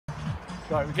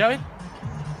Right, we're going?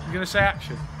 You're going to say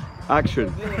action?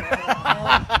 Action.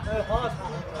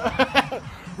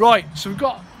 Right, so we've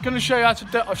got, going to show you how to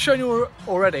do, I've shown you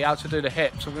already how to do the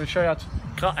hips. I'm going to show you how to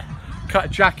cut a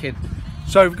jack in.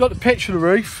 So we've got the pitch of the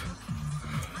roof,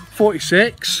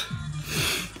 46,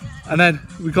 and then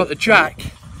we've got the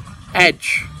jack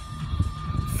edge,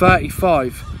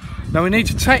 35. Now we need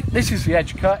to take, this is the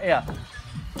edge cut here,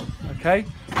 okay?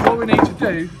 What we need to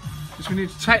do is we need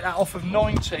to take that off of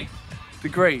 90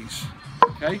 degrees,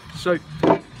 okay? So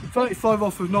 35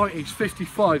 off of 90 is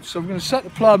 55, so I'm going to set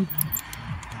the plum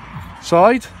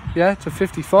side, yeah, to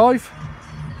 55,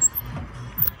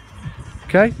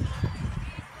 okay?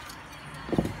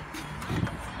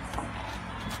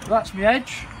 That's my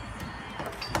edge,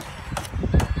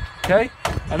 okay?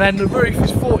 And then the roof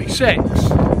is 46.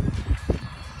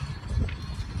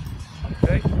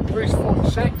 Okay, the roof's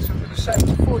 46, so I'm going to set it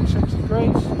to 46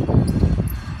 degrees.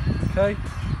 Okay,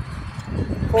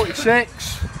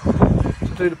 46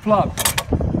 to do the plum.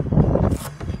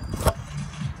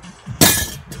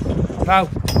 Now,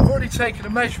 I've already taken a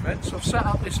measurement, so I've set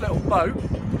up this little boat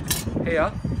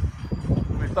here, with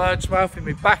my bird's mouth and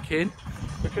my back in,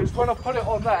 because when I put it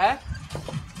on there,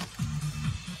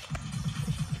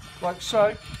 like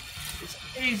so, it's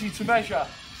easy to measure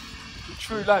the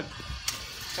true length.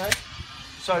 Okay,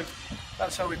 so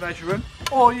that's how we measure them.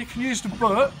 Or you can use the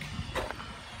book,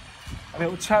 and it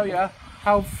will tell you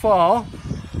how far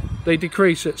they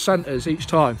decrease at centres each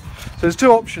time. So there's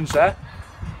two options there.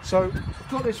 So I've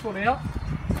got this one here.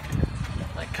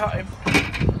 They cut him.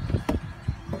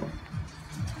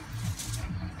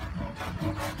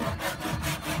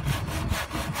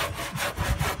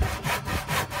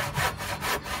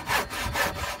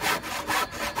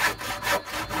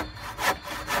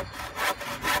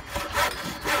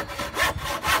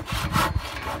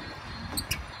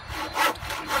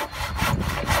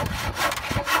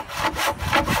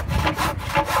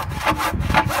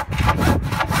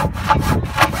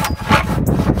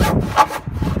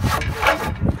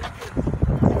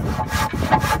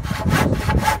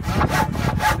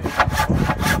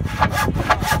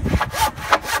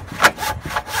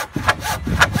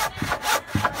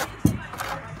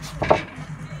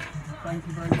 Thank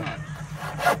you very much.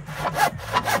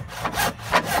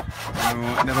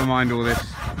 Oh, never mind all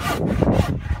this.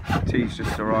 Tea's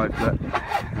just arrived, but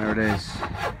there it is.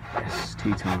 Yes,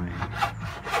 tea time.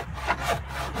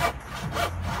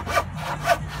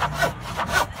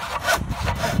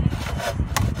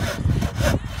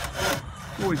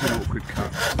 Always an awkward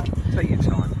cut. Take your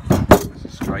time. This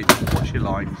is straight. Watch your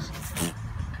lines.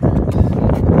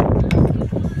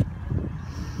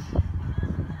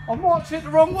 I marked it the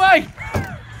wrong way.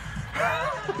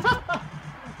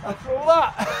 After all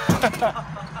that.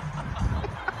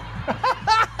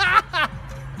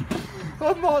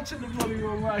 I marked it the bloody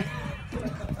wrong way.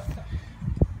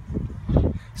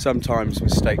 Sometimes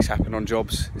mistakes happen on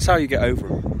jobs. It's how you get over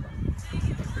them.